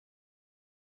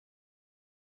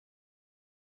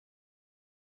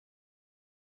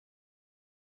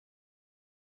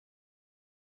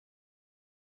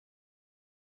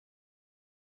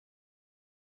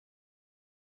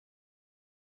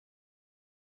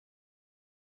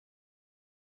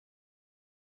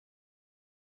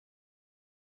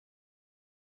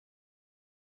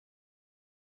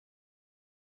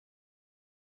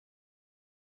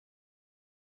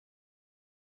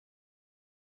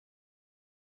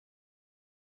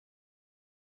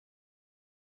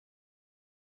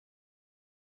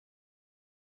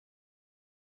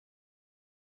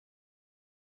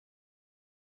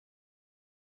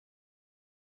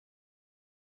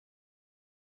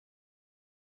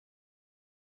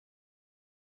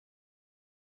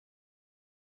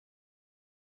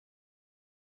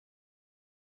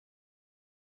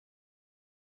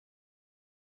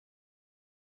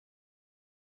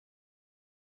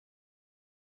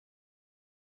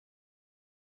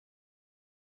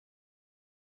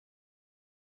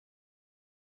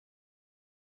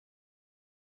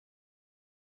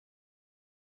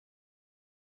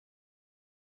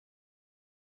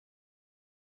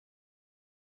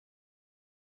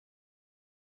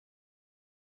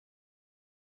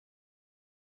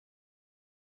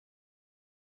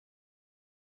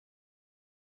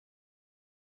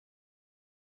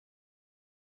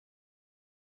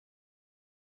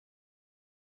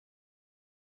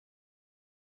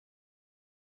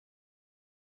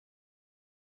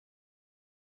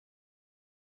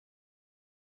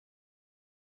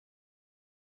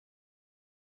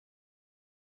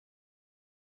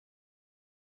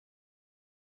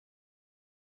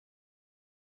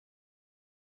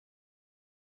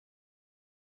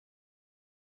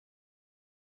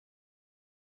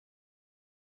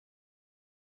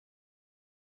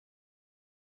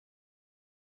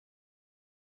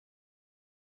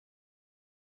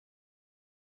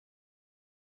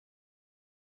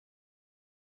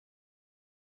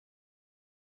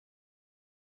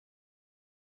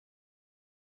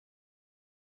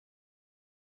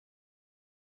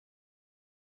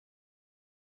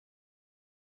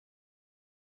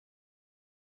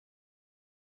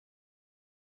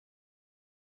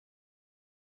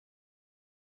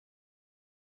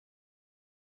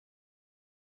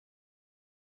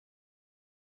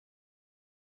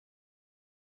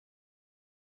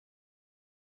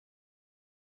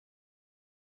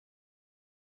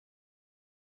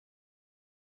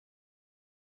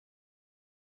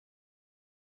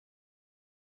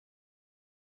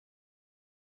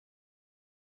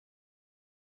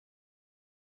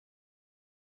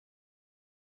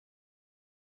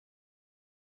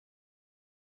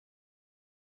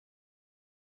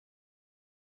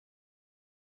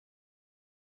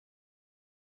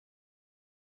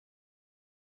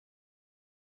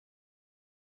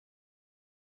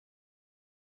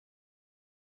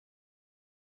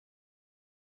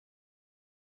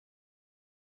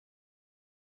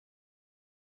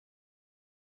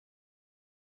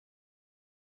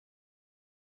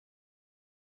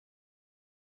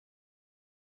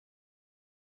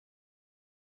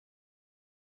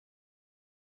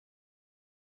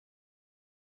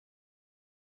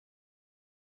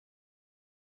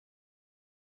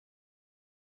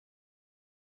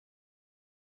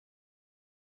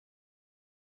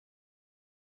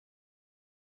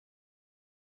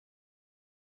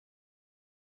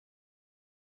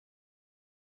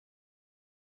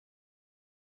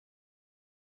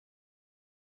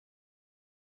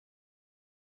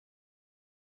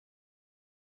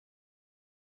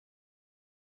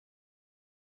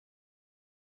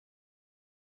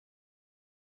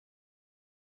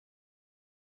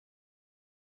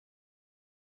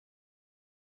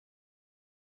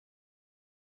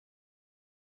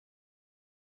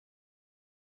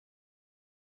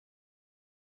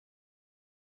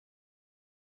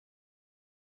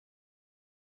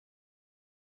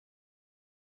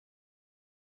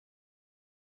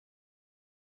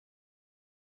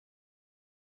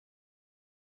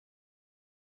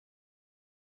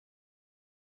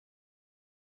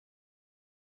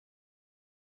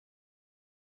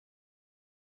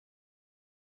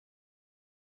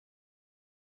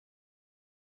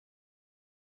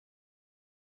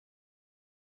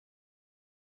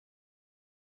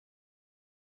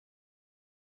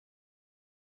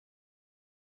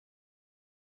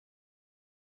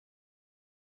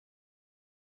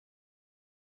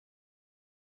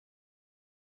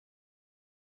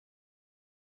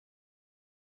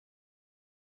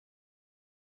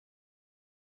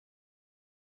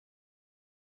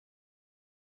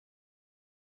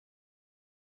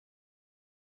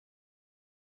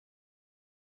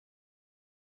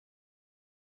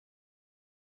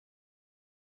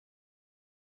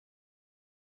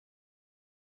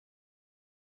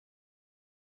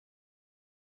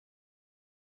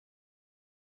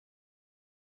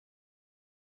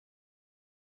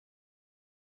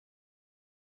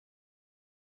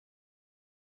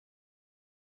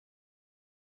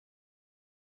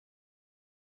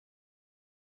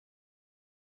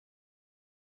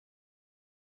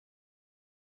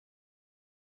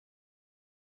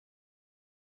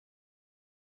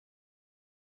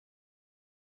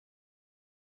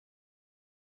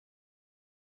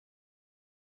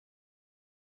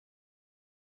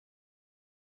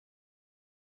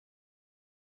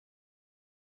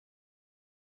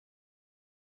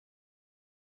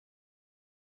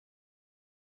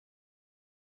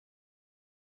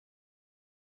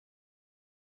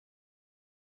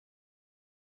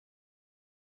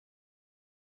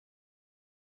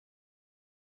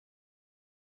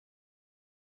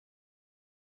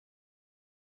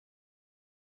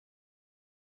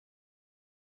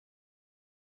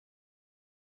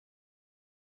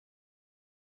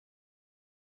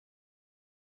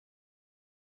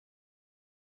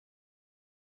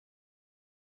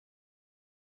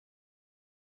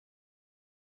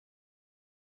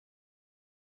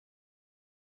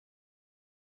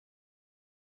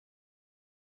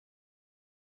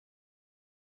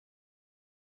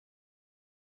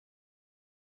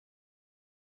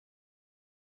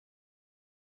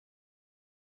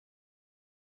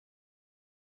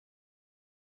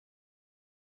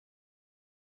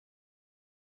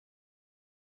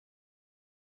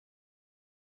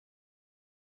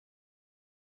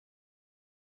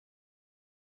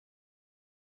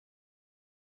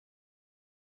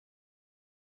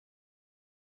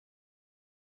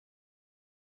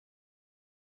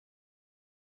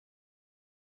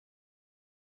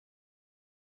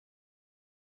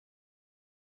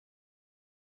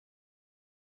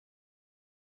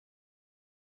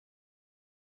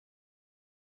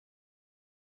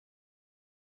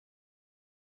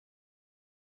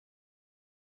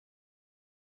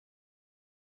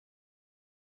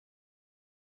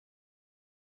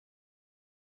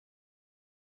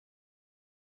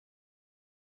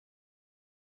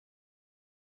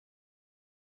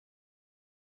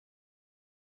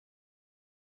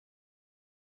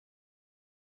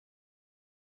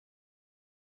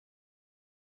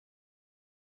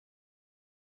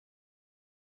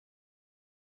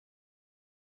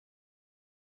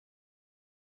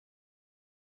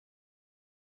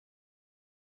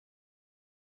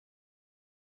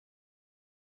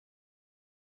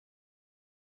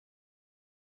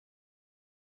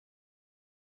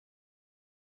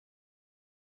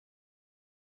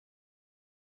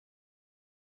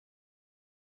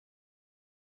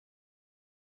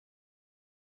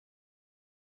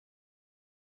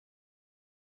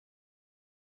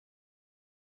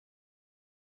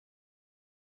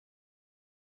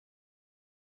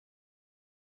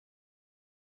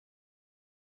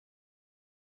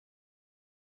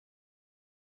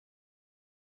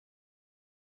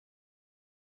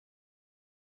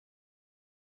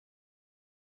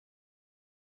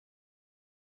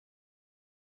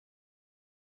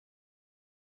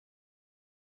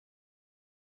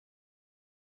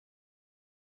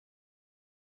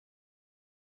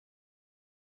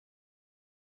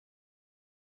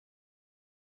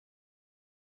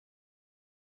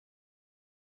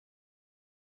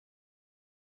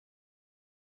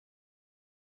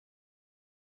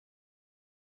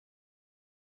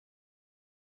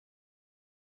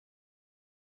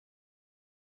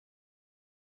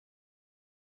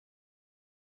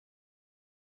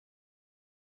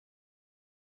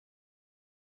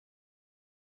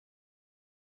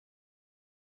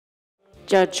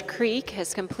Judge Creek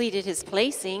has completed his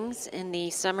placings in the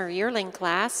summer yearling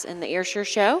class in the Ayrshire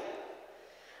show.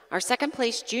 Our second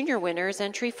place junior winner is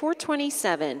entry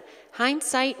 427,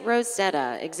 Hindsight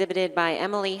Rosetta, exhibited by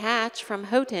Emily Hatch from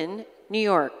Houghton, New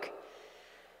York.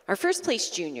 Our first place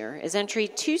junior is entry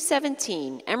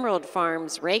 217, Emerald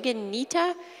Farms Reagan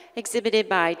Nita, exhibited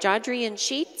by Jodrian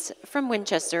Sheets from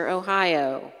Winchester,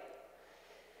 Ohio.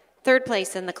 Third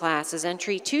place in the class is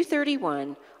entry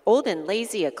 231, Old and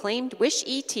Lazy Acclaimed Wish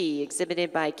E.T.,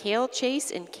 exhibited by Cale Chase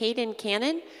and Caden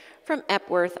Cannon from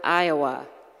Epworth, Iowa.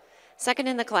 Second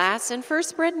in the class and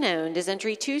first bred and owned is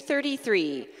entry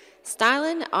 233,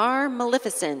 Stylin R.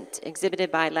 Maleficent,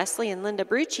 exhibited by Leslie and Linda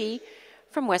Brucci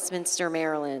from Westminster,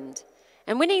 Maryland.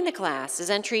 And winning the class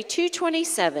is entry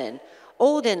 227,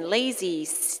 Old and Lazy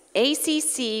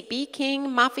ACC B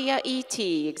King Mafia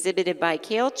E.T., exhibited by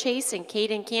Cale Chase and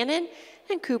Caden Cannon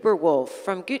and Cooper Wolf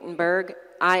from Gutenberg,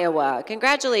 Iowa.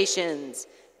 Congratulations.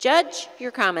 Judge, your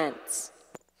comments.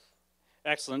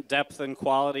 Excellent depth and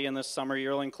quality in this summer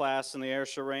yearling class in the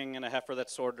Ayrshire ring, and a heifer that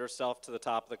sorted herself to the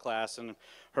top of the class, and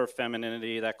her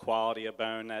femininity, that quality of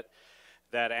bone,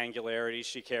 that angularity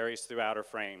she carries throughout her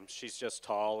frame. She's just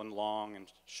tall and long and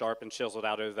sharp and chiseled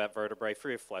out over that vertebrae,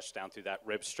 free of flesh down through that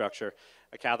rib structure.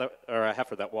 A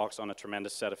heifer that walks on a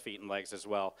tremendous set of feet and legs as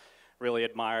well. Really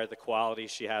admire the quality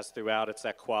she has throughout. It's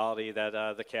that quality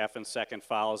that the calf in second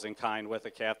follows in kind with, a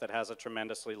calf that has a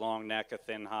tremendously long neck, a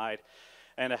thin hide,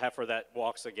 and a heifer that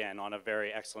walks again on a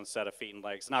very excellent set of feet and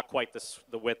legs. Not quite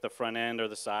the width of front end or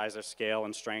the size or scale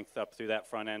and strength up through that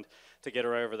front end to get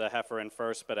her over the heifer in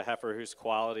first, but a heifer whose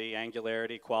quality,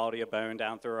 angularity, quality of bone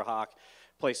down through her hock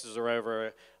places her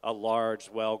over a large,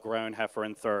 well-grown heifer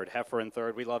in third. Heifer in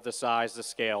third, we love the size, the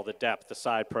scale, the depth, the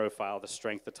side profile, the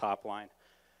strength, the top line.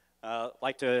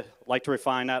 Like to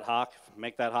refine that hock,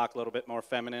 make that hock a little bit more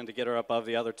feminine to get her above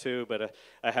the other two, but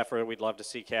a heifer we'd love to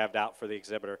see calved out for the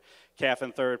exhibitor. Calf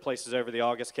in third places over the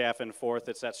August calf in fourth.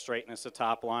 It's that straightness of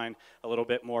top line, a little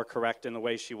bit more correct in the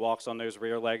way she walks on those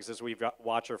rear legs as we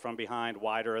watch her from behind,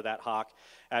 wider of that hock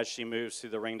as she moves through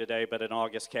the ring today, but an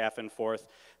August calf in fourth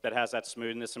that has that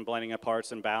smoothness and blending of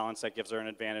parts and balance that gives her an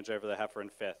advantage over the heifer in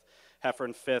fifth. Heifer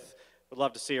in fifth, would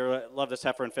love to see her, love this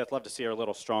heifer in fifth, love to see her a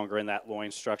little stronger in that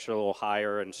loin structure, a little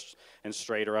higher and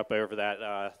straighter up over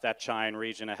that chine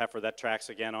region. A heifer that tracks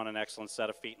again on an excellent set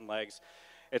of feet and legs.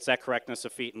 It's that correctness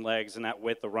of feet and legs and that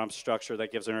width of rump structure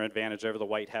that gives her an advantage over the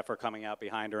white heifer coming out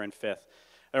behind her in fifth.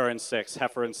 Or in sixth.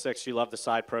 Heifer in sixth, you love the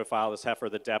side profile of this heifer,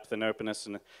 the depth and openness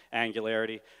and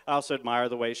angularity. I also admire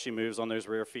the way she moves on those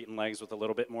rear feet and legs with a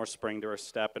little bit more spring to her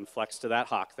step and flex to that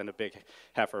hock than a big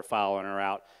heifer following her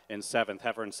out in seventh.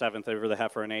 Heifer in seventh over the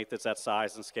heifer in eighth. It's that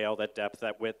size and scale, that depth,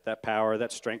 that width, that power,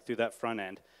 that strength through that front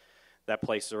end that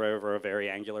places her over a very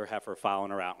angular heifer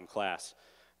following her out in class.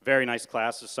 Very nice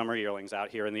class of summer yearlings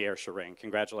out here in the Ayrshire ring.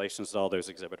 Congratulations to all those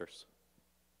exhibitors.